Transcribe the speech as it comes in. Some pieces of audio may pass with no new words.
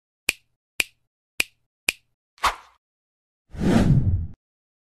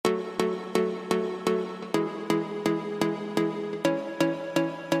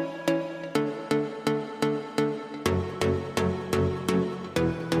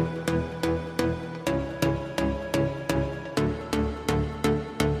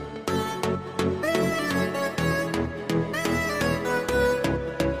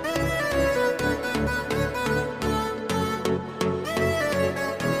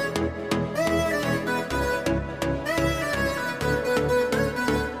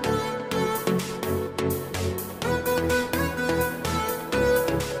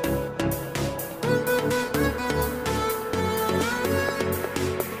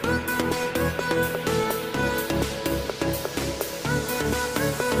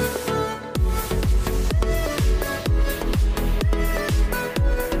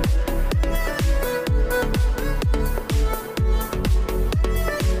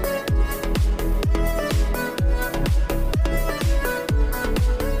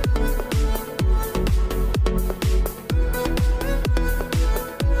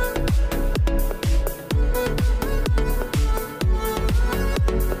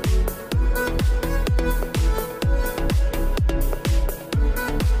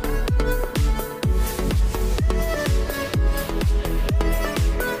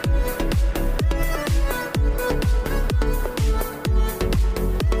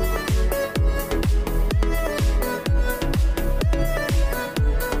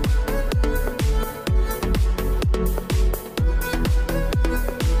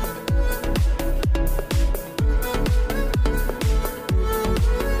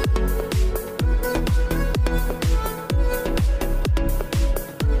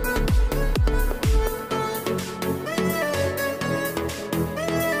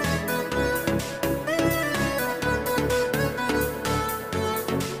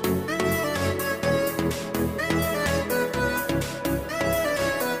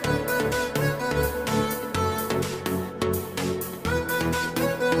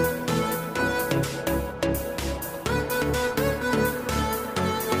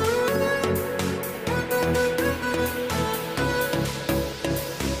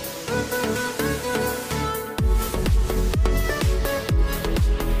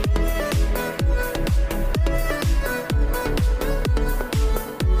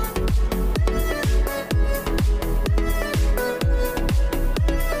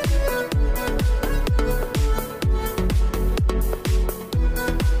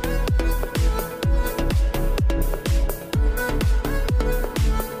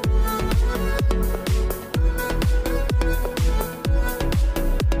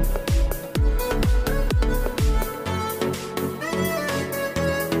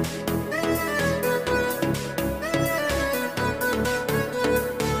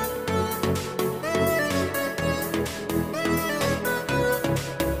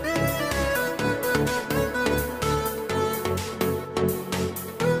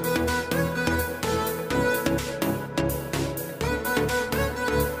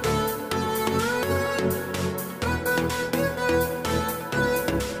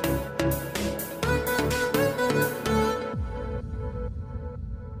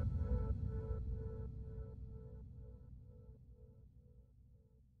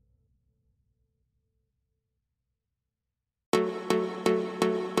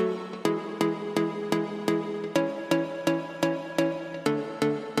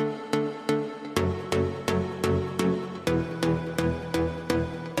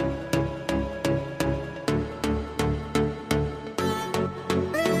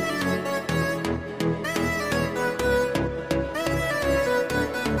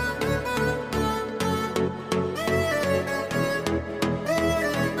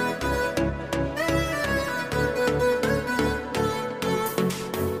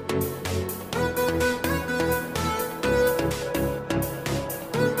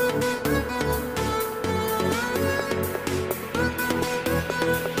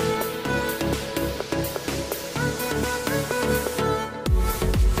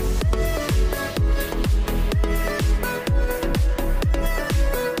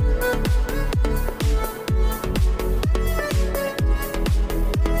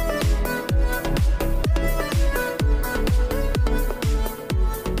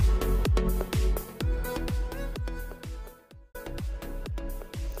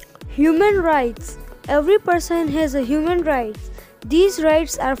Human rights. Every person has a human rights. These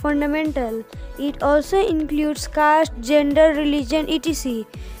rights are fundamental. It also includes caste, gender, religion, etc.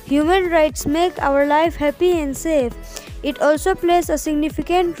 Human rights make our life happy and safe. It also plays a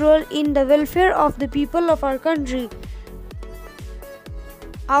significant role in the welfare of the people of our country.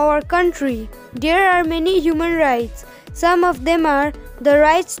 Our country. There are many human rights. Some of them are the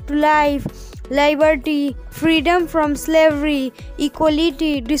rights to life, liberty, freedom from slavery,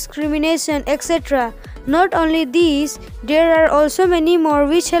 equality, discrimination, etc. Not only these, there are also many more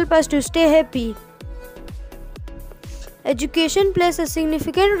which help us to stay happy. Education plays a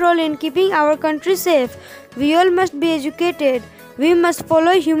significant role in keeping our country safe. We all must be educated. We must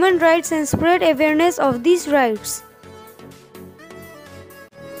follow human rights and spread awareness of these rights.